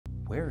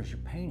where is your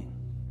painting?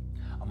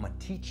 I'm gonna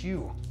teach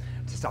you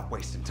to stop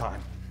wasting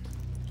time.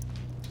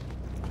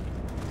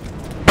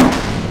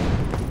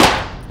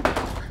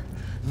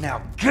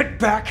 Now get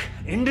back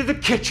into the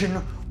kitchen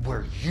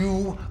where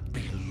you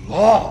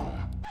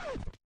belong.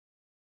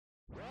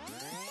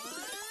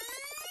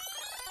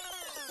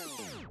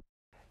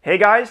 Hey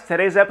guys,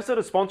 today's episode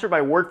is sponsored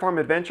by Word Farm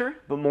Adventure,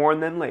 but more on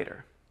them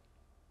later.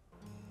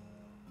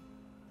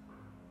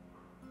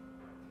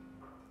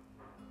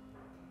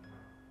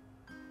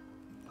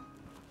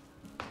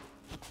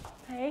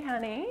 Hey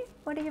honey,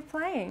 what are you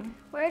playing?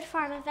 Word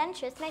Farm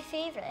Adventure is my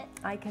favorite.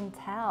 I can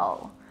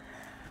tell.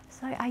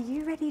 So are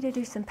you ready to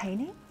do some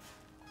painting?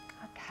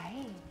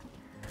 Okay.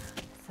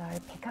 So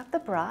pick up the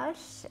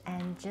brush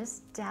and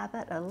just dab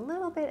it a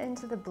little bit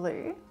into the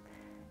blue.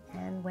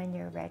 And when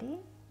you're ready,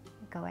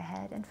 go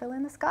ahead and fill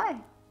in the sky.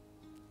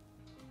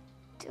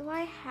 Do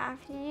I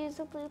have to use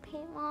a blue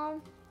paint,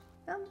 Mom?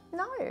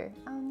 No.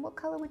 What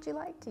color would you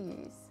like to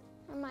use?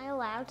 Am I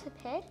allowed to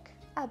pick?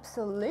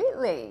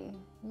 Absolutely.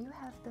 You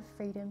have the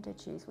freedom to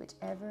choose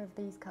whichever of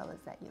these colors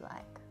that you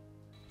like.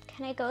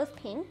 Can I go with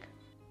pink?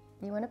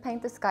 You want to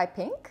paint the sky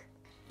pink?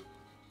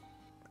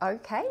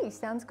 Okay,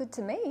 sounds good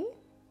to me.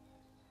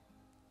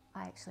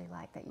 I actually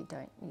like that you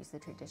don't use the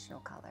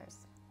traditional colors.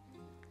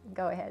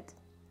 Go ahead.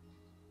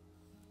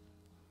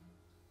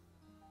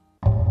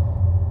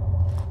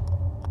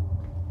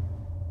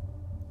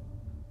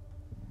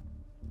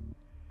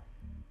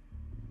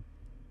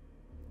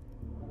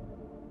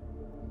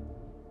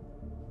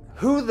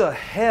 Who the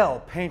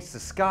hell paints the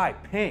sky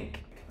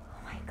pink?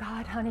 Oh my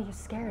God, honey, you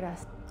scared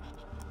us.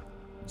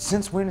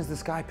 Since when is the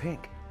sky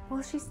pink?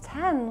 Well, she's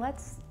 10.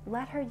 Let's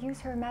let her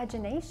use her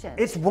imagination.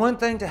 It's one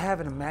thing to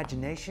have an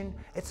imagination.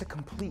 It's a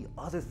complete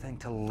other thing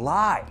to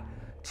lie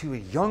to a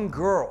young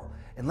girl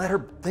and let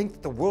her think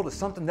that the world is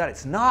something that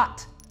it's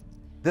not.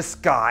 The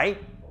sky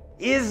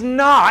is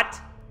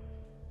not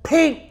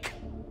pink.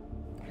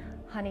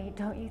 Honey,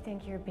 don't you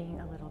think you're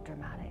being a little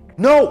dramatic?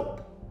 No!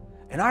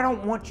 And I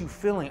don't want you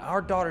filling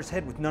our daughter's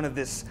head with none of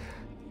this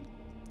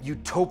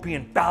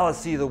utopian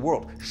fallacy of the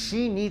world.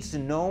 She needs to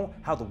know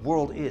how the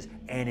world is,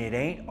 and it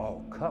ain't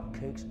all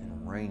cupcakes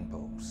and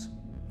rainbows.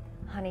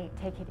 Honey,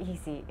 take it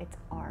easy. It's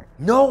art.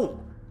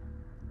 No!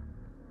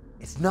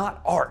 It's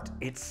not art.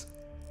 It's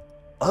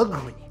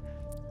ugly.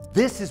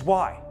 This is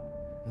why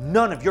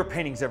none of your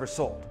paintings ever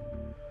sold.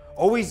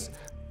 Always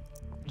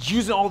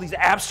using all these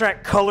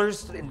abstract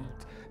colors and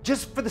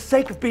just for the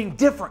sake of being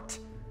different.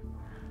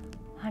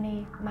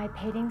 Honey, my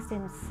paintings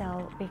didn't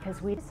sell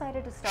because we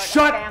decided to start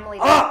Shut a family.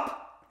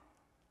 up!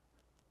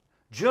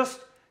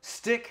 Just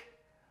stick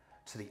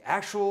to the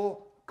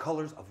actual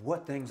colors of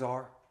what things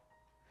are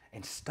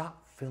and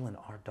stop filling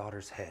our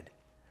daughter's head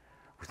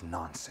with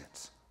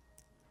nonsense.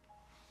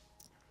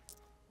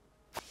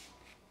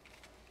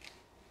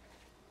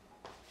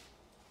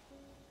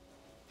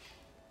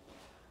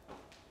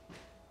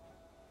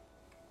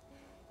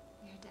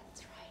 Your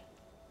dad's right.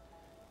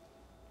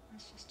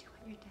 Let's just do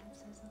what your dad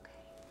says, okay?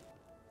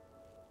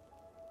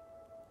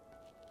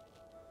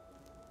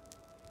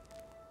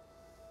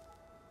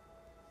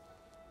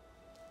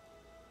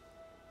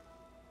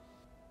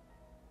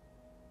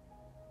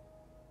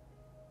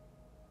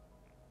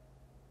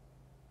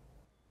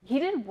 He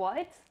did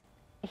what?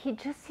 He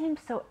just seems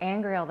so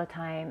angry all the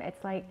time.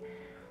 It's like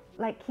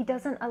he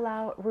doesn't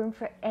allow room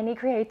for any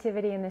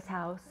creativity in this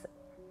house.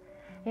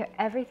 You know,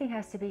 everything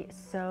has to be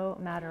so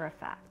matter of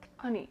fact.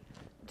 Honey,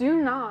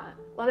 do not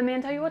let a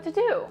man tell you what to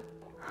do.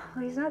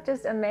 Well, he's not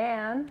just a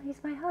man,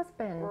 he's my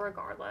husband.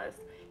 Regardless,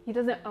 he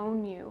doesn't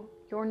own you.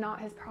 You're not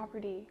his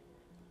property.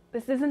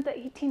 This isn't the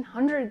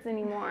 1800s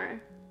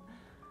anymore.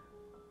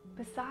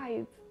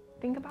 Besides,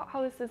 think about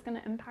how this is going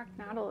to impact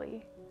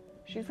Natalie.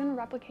 She's going to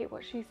replicate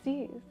what she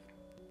sees.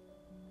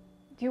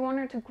 Do you want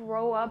her to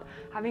grow up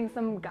having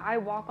some guy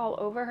walk all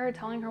over her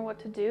telling her what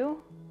to do?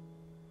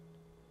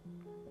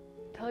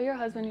 Tell your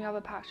husband you have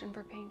a passion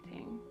for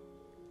painting.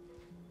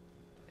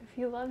 If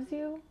he loves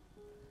you,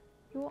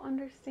 he will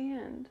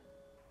understand.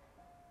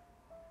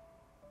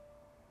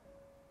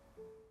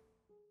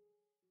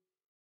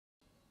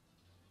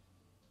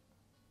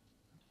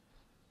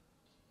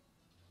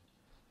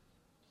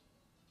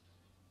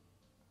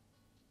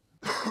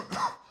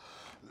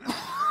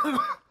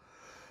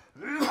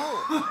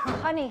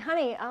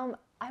 Honey,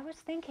 I was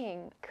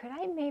thinking, could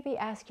I maybe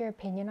ask your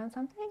opinion on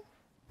something?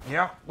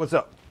 Yeah? What's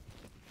up?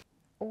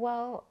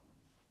 Well,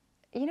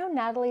 you know,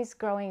 Natalie's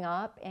growing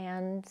up,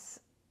 and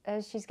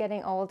as she's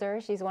getting older,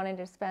 she's wanting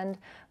to spend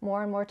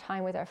more and more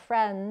time with her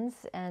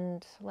friends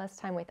and less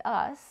time with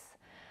us,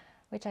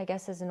 which I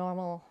guess is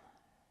normal,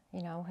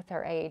 you know, with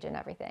her age and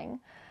everything.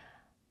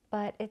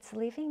 But it's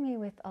leaving me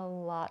with a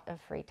lot of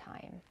free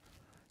time.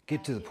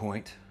 Get to the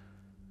point.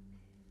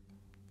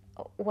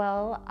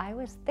 Well, I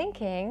was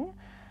thinking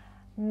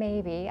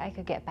maybe I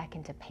could get back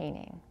into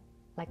painting,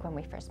 like when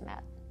we first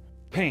met.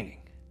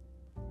 Painting?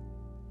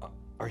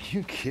 Are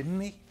you kidding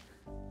me?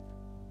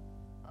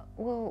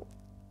 Well,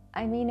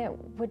 I mean, it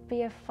would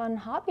be a fun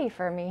hobby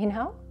for me, you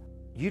know?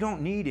 You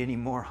don't need any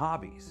more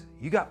hobbies.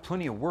 You got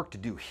plenty of work to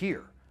do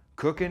here.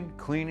 cooking,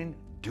 cleaning,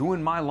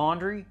 doing my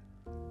laundry?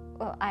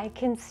 Well, I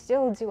can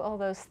still do all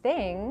those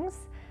things,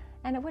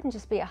 and it wouldn't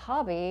just be a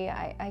hobby.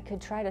 I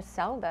could try to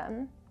sell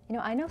them. You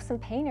know, I know some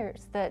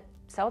painters that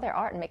sell their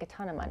art and make a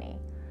ton of money.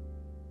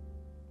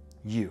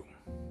 You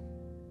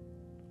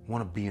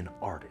want to be an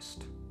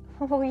artist?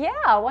 Well,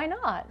 yeah, why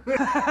not?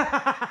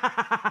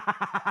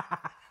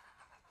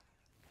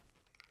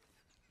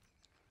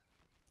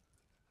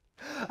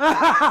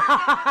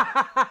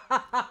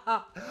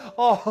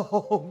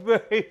 Oh,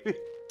 baby,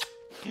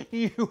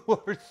 you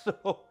are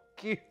so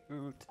cute.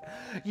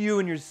 You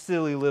and your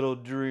silly little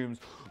dreams.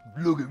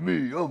 Look at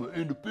me, I'm an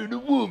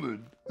independent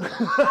woman.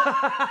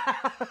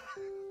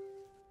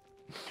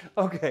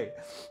 Okay,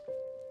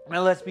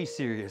 now let's be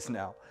serious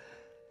now.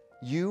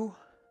 You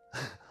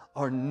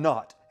are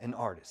not an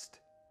artist.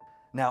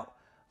 Now,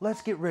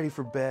 let's get ready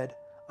for bed.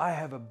 I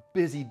have a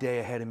busy day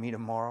ahead of me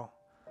tomorrow.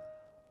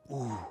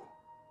 Ooh.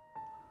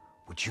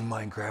 Would you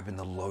mind grabbing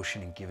the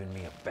lotion and giving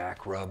me a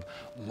back rub?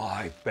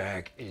 My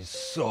back is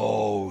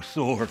so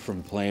sore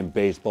from playing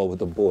baseball with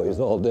the boys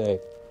all day.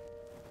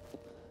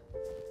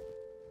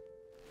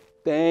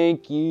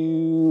 Thank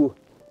you.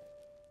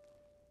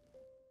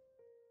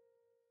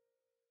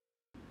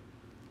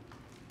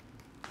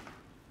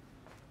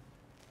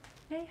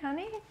 Hey,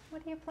 honey,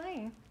 what are you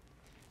playing?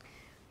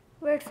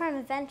 Word Farm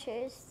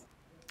Adventures.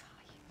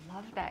 You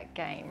love that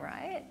game,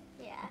 right?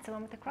 Yeah. It's the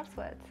one with the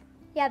crosswords.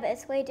 Yeah, but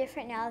it's way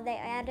different now. They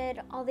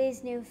added all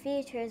these new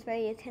features where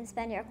you can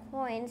spend your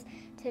coins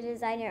to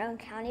design your own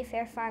county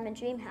fair, farm, and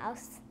dream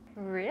house.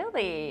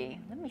 Really?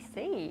 Let me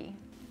see.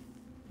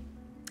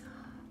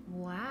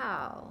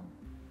 Wow.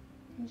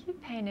 You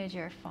painted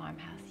your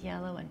farmhouse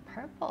yellow and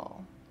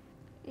purple.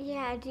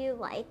 Yeah, do you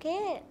like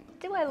it?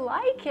 Do I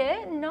like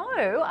it? No,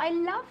 I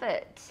love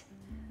it.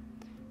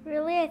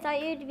 Really? I thought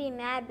you'd be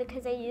mad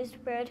because I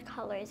used bird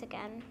colors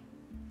again.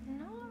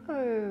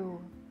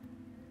 No.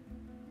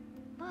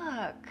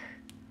 Look,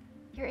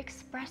 you're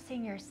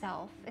expressing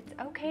yourself. It's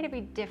okay to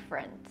be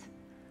different.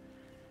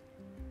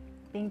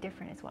 Being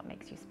different is what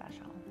makes you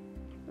special.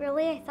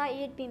 Really? I thought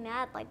you'd be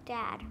mad like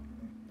Dad.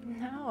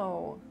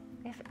 No.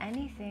 If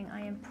anything, I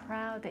am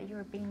proud that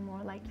you're being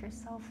more like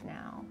yourself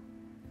now.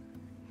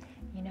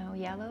 You know,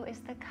 yellow is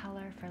the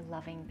color for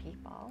loving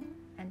people,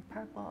 and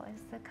purple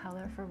is the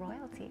color for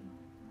royalty.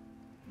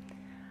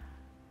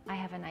 I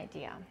have an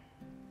idea.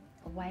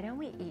 Why don't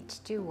we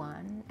each do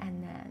one,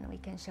 and then we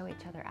can show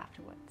each other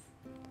afterwards?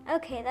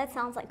 Okay, that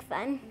sounds like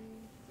fun.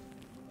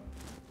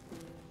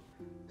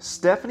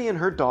 Stephanie and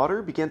her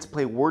daughter began to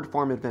play Word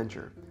Farm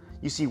Adventure.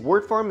 You see,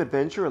 Word Farm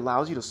Adventure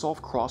allows you to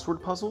solve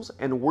crossword puzzles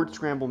and word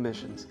scramble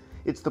missions.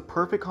 It's the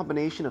perfect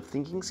combination of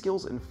thinking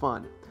skills and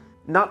fun.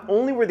 Not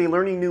only were they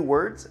learning new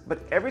words,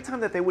 but every time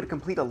that they would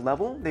complete a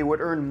level, they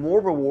would earn more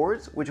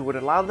rewards, which would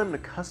allow them to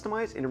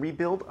customize and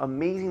rebuild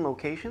amazing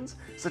locations,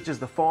 such as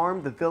the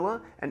farm, the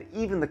villa, and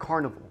even the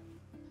carnival.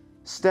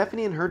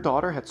 Stephanie and her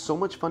daughter had so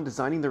much fun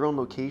designing their own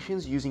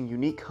locations using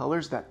unique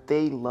colors that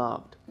they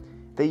loved.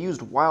 They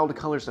used wild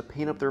colors to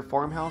paint up their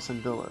farmhouse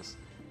and villas.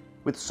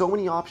 With so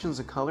many options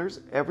of colors,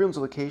 everyone's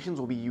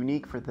locations will be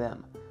unique for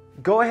them.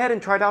 Go ahead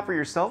and try it out for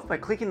yourself by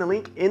clicking the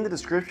link in the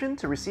description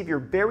to receive your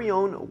very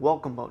own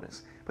welcome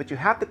bonus. But you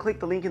have to click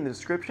the link in the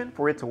description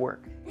for it to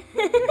work.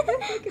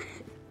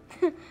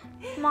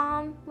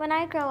 Mom, when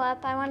I grow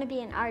up, I want to be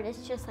an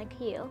artist just like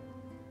you.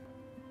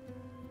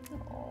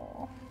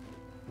 Oh.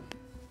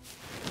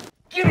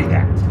 Give me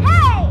that!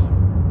 Hey!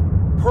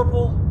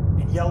 Purple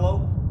and yellow?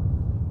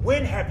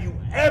 When have you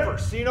ever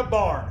seen a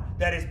barn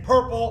that is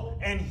purple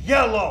and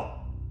yellow?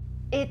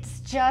 It's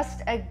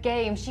just a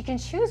game. She can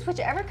choose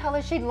whichever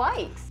color she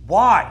likes.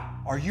 Why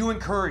are you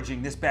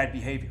encouraging this bad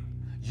behavior?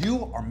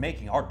 You are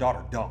making our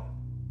daughter dumb.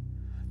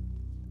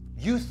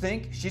 You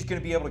think she's going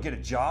to be able to get a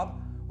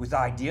job with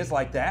ideas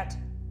like that?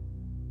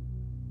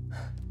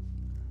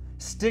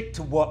 Stick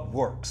to what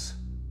works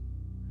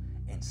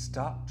and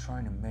stop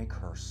trying to make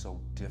her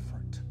so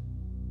different.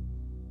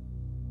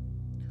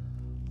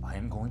 I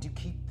am going to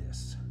keep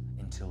this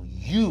until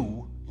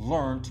you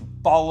learn to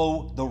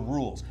follow the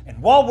rules.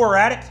 And while we're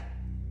at it,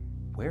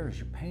 where is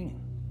your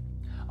painting?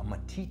 I'm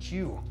gonna teach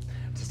you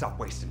to stop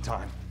wasting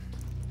time.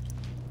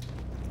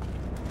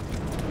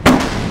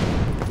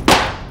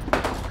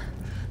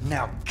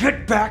 Now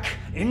get back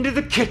into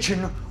the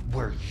kitchen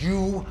where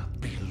you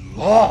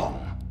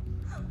belong.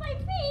 My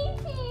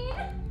painting!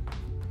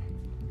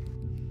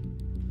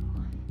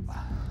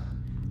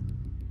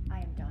 I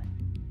am done.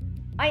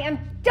 I am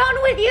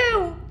done with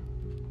you!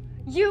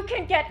 You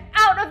can get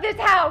out of this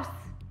house!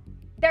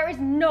 There is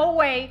no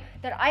way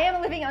that I am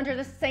living under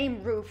the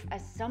same roof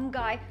as some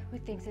guy who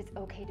thinks it's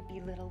okay to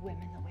belittle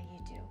women the way you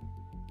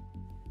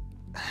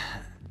do.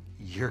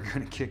 You're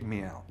gonna kick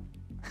me out.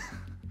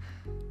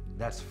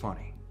 That's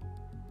funny.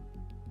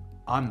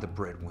 I'm the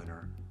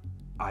breadwinner.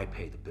 I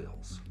pay the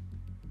bills.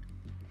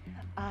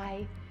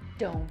 I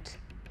don't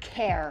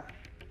care.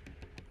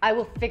 I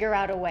will figure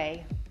out a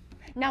way.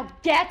 Now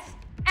get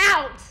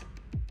out!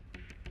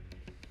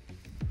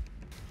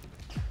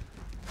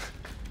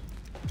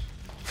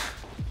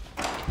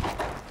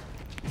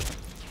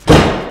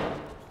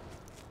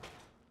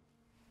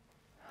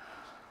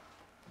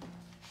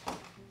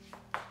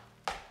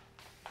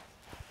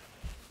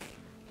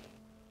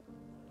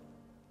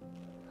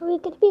 we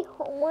gonna be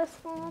homeless,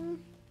 Mom?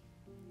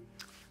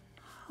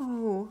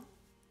 Oh,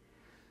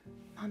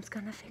 Mom's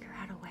gonna figure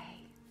out a way.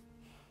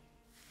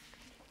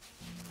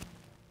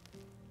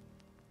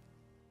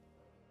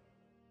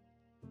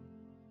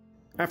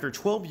 After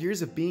 12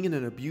 years of being in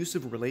an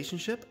abusive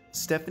relationship,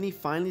 Stephanie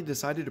finally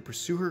decided to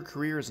pursue her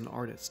career as an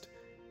artist.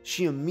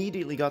 She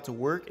immediately got to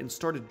work and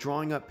started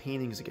drawing up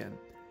paintings again.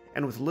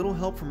 And with little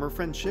help from her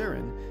friend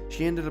Sharon,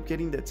 she ended up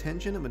getting the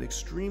attention of an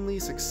extremely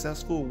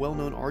successful,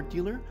 well-known art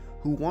dealer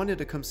who wanted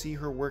to come see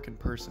her work in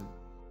person.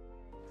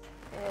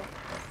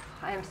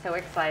 I am so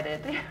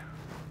excited.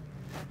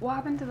 What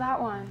happened to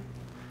that one?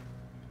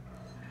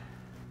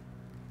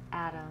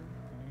 Adam.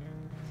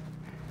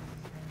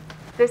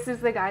 This is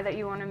the guy that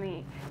you want to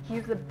meet.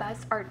 He's the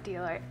best art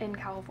dealer in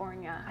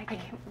California. I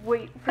can't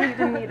wait for you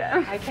to meet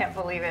him. I can't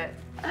believe it.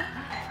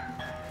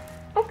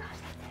 Oh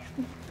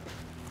gosh.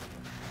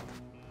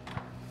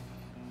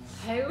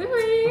 Hey,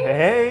 Louise.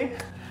 Hey!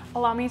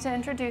 Allow me to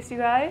introduce you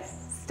guys.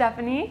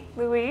 Stephanie,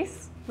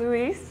 Louise,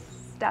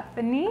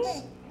 Stephanie.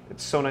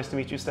 It's so nice to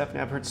meet you, Stephanie.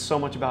 I've heard so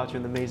much about you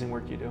and the amazing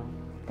work you do.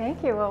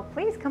 Thank you. Well,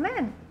 please come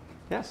in.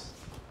 Yes.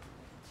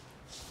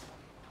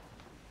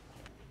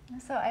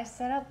 So I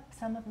set up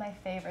some of my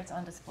favorites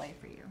on display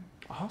for you.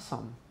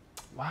 Awesome.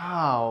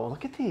 Wow,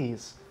 look at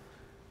these.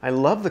 I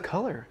love the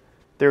color.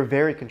 They're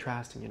very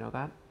contrasting, you know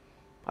that?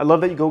 I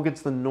love that you go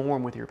against the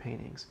norm with your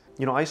paintings.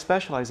 You know, I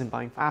specialize in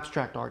buying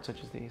abstract art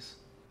such as these.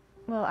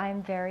 Well,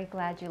 I'm very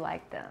glad you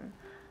like them.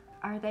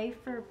 Are they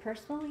for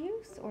personal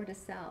use or to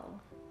sell?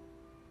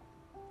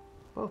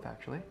 Both,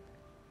 actually.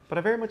 But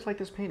I very much like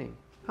this painting.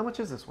 How much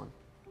is this one?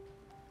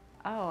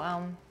 Oh,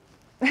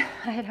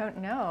 I don't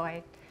know.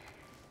 I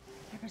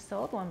never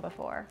sold one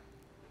before.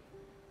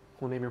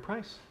 We'll name your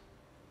price.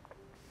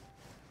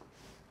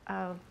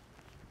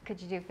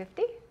 Could you do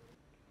 50?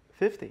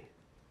 50.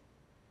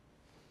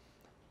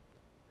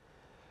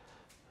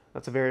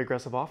 That's a very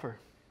aggressive offer.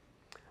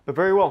 But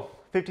very well,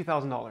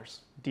 $50,000.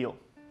 Deal.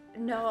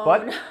 No,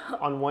 But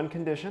on one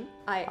condition,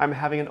 I- I'm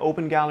having an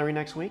open gallery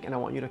next week and I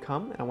want you to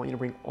come and I want you to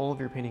bring all of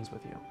your paintings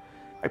with you.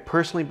 I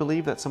personally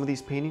believe that some of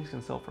these paintings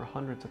can sell for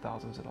hundreds of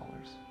thousands of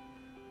dollars.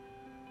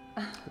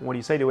 What do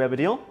you say? Do we have a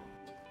deal?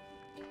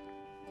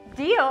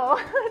 Deal.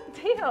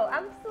 Deal,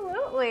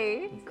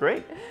 absolutely.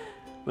 Great.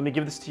 Let me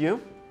give this to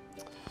you.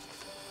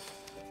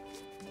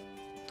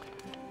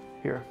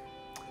 Here,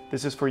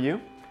 this is for you,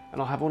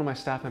 and I'll have one of my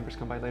staff members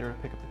come by later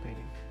and pick up the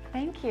painting.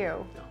 Thank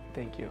you. No,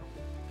 thank you.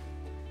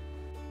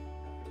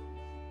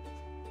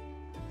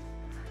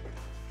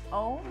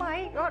 Oh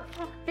my God,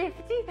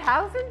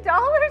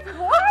 $50,000?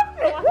 What?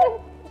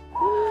 Oh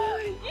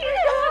my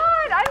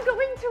God, I'm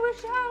going to a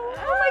show.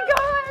 Oh my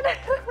God. I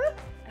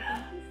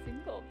think he's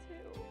single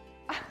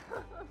too.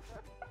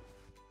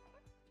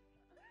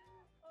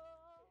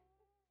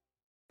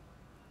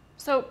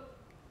 So,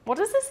 what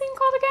is this thing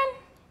called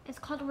again? It's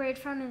called Word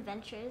Farm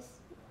Adventures.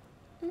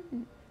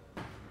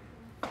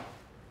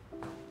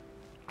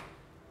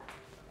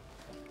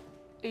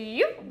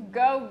 You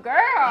go,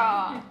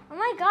 girl! Oh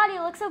my God,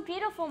 you look so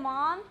beautiful,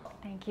 Mom.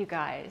 Thank you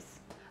guys.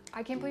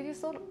 I can't believe you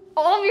sold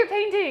all of your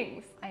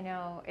paintings. I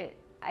know,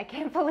 I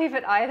can't believe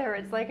it either.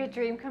 It's like a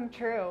dream come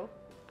true.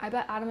 I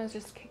bet Adam is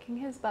just kicking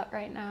his butt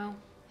right now.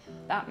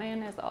 That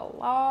man is a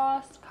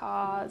lost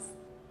cause.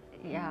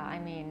 Yeah, I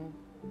mean,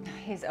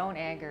 his own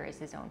anger is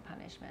his own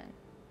punishment.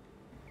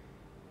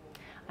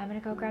 I'm gonna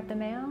go grab the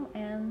mail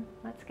and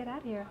let's get out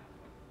of here.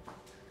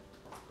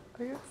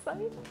 Are you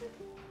excited?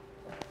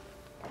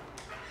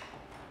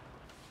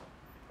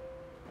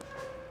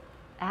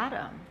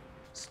 Adam,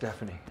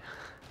 Stephanie,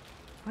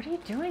 what are you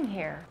doing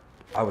here?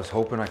 I was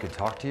hoping I could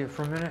talk to you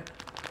for a minute.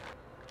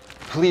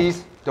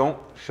 Please don't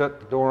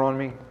shut the door on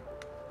me.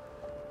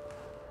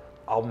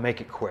 I'll make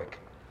it quick.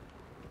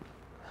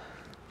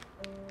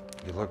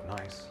 You look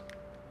nice.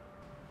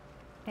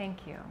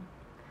 Thank you.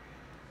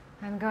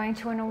 I'm going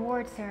to an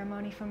award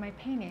ceremony for my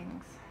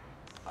paintings.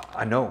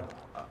 I know.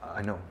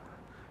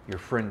 Your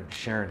friend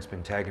Sharon's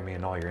been tagging me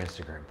in all your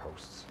Instagram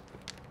posts.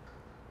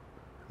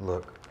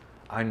 Look,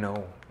 I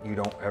know you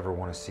don't ever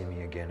want to see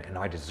me again, and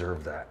I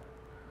deserve that.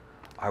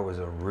 I was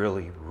a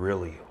really,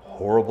 really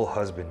horrible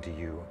husband to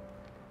you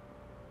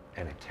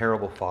and a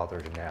terrible father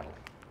to Natalie.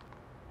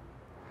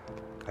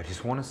 I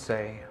just want to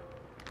say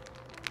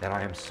that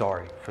I am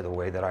sorry for the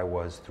way that I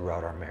was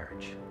throughout our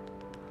marriage.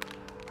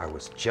 I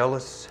was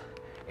jealous,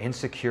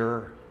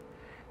 insecure,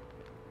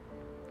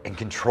 and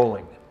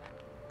controlling.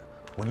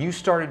 When you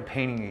started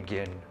painting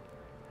again,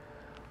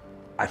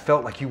 I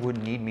felt like you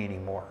wouldn't need me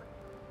anymore.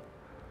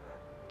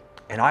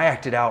 And I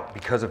acted out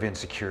because of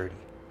insecurity.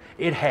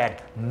 It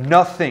had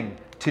nothing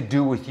to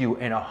do with you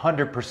and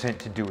 100%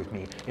 to do with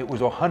me. It was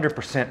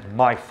 100%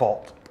 my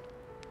fault.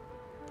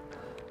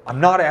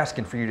 I'm not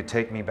asking for you to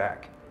take me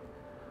back.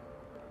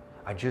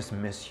 I just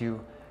miss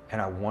you and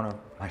I want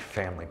my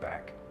family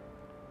back.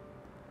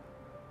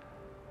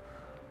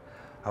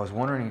 I was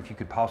wondering if you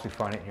could possibly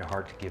find it in your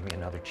heart to give me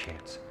another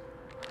chance.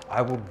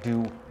 I will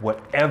do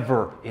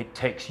whatever it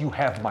takes. You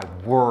have my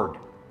word.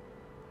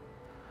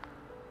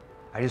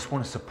 I just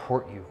want to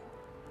support you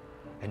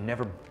and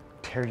never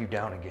tear you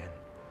down again.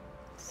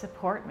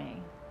 Support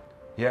me.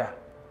 Yeah.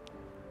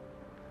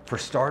 For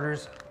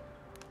starters,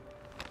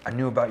 I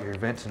knew about your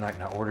event tonight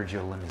and I ordered you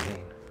a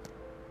limousine.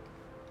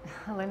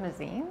 A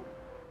limousine?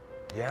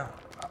 Yeah,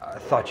 I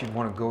thought you'd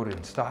want to go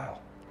in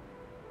style.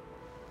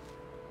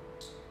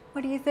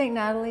 What do you think,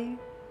 Natalie?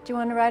 Do you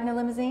want to ride in a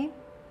limousine?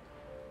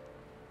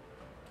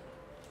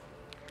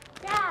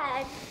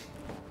 Dad!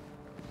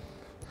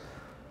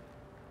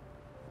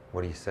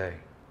 What do you say?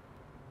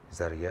 Is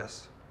that a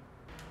yes?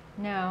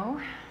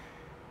 No,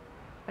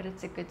 but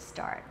it's a good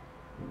start.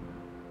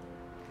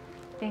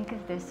 Think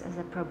of this as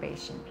a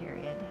probation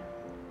period.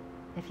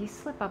 If you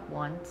slip up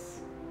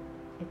once,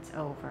 it's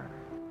over.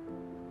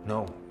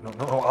 No,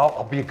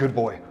 I'll be a good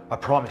boy. I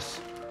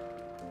promise.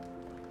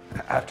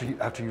 After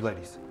you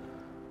ladies.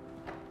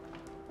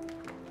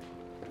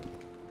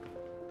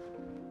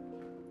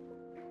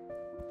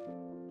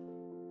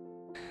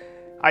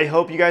 I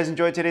hope you guys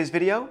enjoyed today's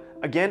video.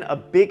 Again, a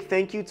big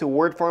thank you to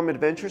Word Farm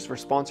Adventures for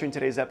sponsoring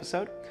today's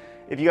episode.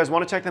 If you guys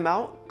want to check them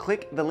out,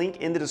 click the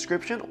link in the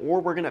description, or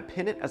we're going to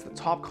pin it as the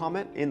top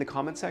comment in the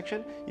comment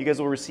section. You guys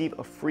will receive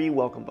a free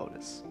welcome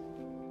bonus.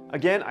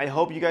 Again, I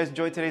hope you guys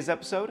enjoyed today's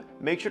episode.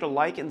 Make sure to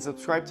like and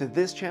subscribe to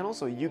this channel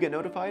so you get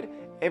notified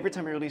every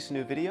time I release a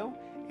new video.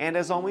 And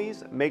as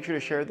always, make sure to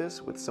share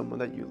this with someone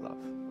that you love.